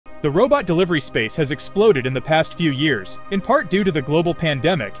The robot delivery space has exploded in the past few years, in part due to the global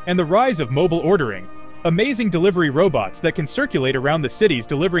pandemic and the rise of mobile ordering. Amazing delivery robots that can circulate around the cities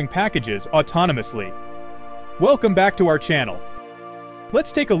delivering packages autonomously. Welcome back to our channel.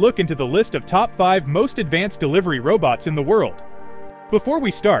 Let's take a look into the list of top 5 most advanced delivery robots in the world. Before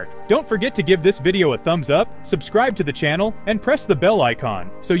we start, don't forget to give this video a thumbs up, subscribe to the channel, and press the bell icon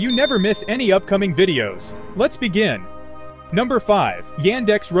so you never miss any upcoming videos. Let's begin. Number 5.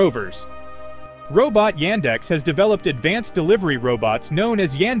 Yandex Rovers. Robot Yandex has developed advanced delivery robots known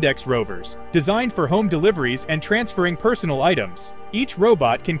as Yandex Rovers, designed for home deliveries and transferring personal items. Each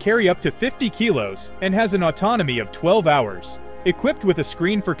robot can carry up to 50 kilos and has an autonomy of 12 hours. Equipped with a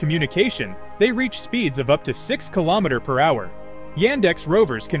screen for communication, they reach speeds of up to 6 km/h. Yandex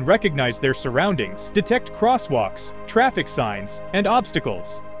Rovers can recognize their surroundings, detect crosswalks, traffic signs, and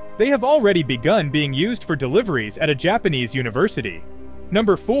obstacles. They have already begun being used for deliveries at a Japanese university.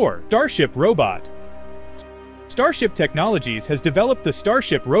 Number 4. Starship Robot. Starship Technologies has developed the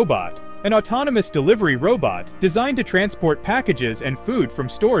Starship Robot, an autonomous delivery robot designed to transport packages and food from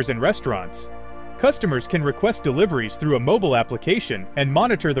stores and restaurants. Customers can request deliveries through a mobile application and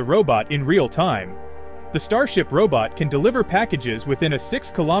monitor the robot in real time. The Starship Robot can deliver packages within a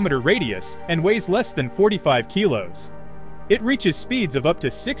 6-kilometer radius and weighs less than 45 kilos. It reaches speeds of up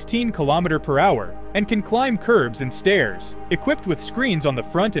to 16 km/h and can climb curbs and stairs. Equipped with screens on the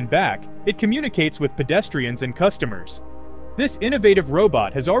front and back, it communicates with pedestrians and customers. This innovative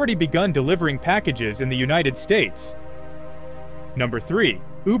robot has already begun delivering packages in the United States. Number 3.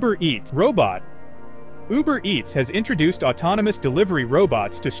 Uber Eats Robot. Uber Eats has introduced autonomous delivery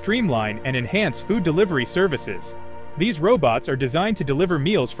robots to streamline and enhance food delivery services. These robots are designed to deliver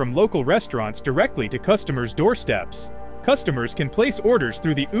meals from local restaurants directly to customers' doorsteps. Customers can place orders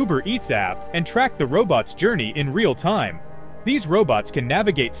through the Uber Eats app and track the robot's journey in real time. These robots can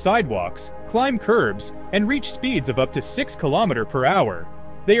navigate sidewalks, climb curbs, and reach speeds of up to 6 km/h.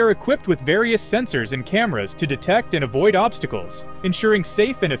 They are equipped with various sensors and cameras to detect and avoid obstacles, ensuring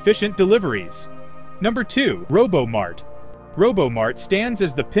safe and efficient deliveries. Number 2. RoboMart. RoboMart stands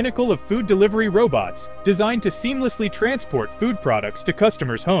as the pinnacle of food delivery robots, designed to seamlessly transport food products to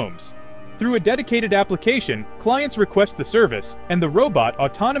customers' homes. Through a dedicated application, clients request the service, and the robot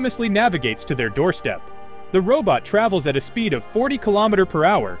autonomously navigates to their doorstep. The robot travels at a speed of 40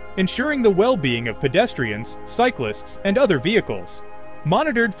 km/h, ensuring the well-being of pedestrians, cyclists, and other vehicles.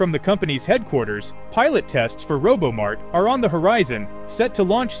 Monitored from the company's headquarters, pilot tests for RoboMart are on the horizon, set to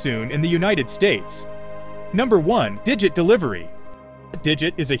launch soon in the United States. Number 1. Digit Delivery.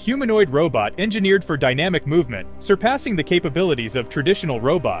 Digit is a humanoid robot engineered for dynamic movement, surpassing the capabilities of traditional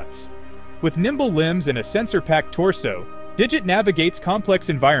robots. With nimble limbs and a sensor-packed torso, Digit navigates complex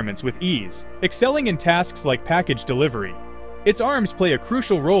environments with ease, excelling in tasks like package delivery. Its arms play a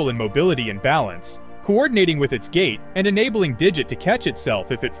crucial role in mobility and balance, coordinating with its gait and enabling Digit to catch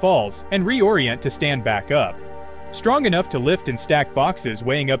itself if it falls and reorient to stand back up. Strong enough to lift and stack boxes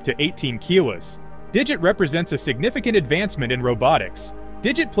weighing up to 18 kilos, Digit represents a significant advancement in robotics.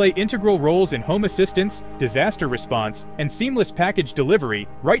 Digit play integral roles in home assistance, disaster response, and seamless package delivery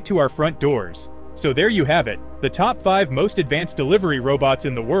right to our front doors. So there you have it, the top 5 most advanced delivery robots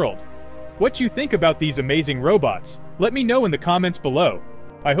in the world. What you think about these amazing robots? Let me know in the comments below.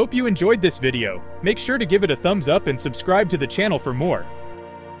 I hope you enjoyed this video. Make sure to give it a thumbs up and subscribe to the channel for more.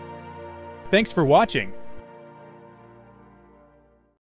 Thanks for watching.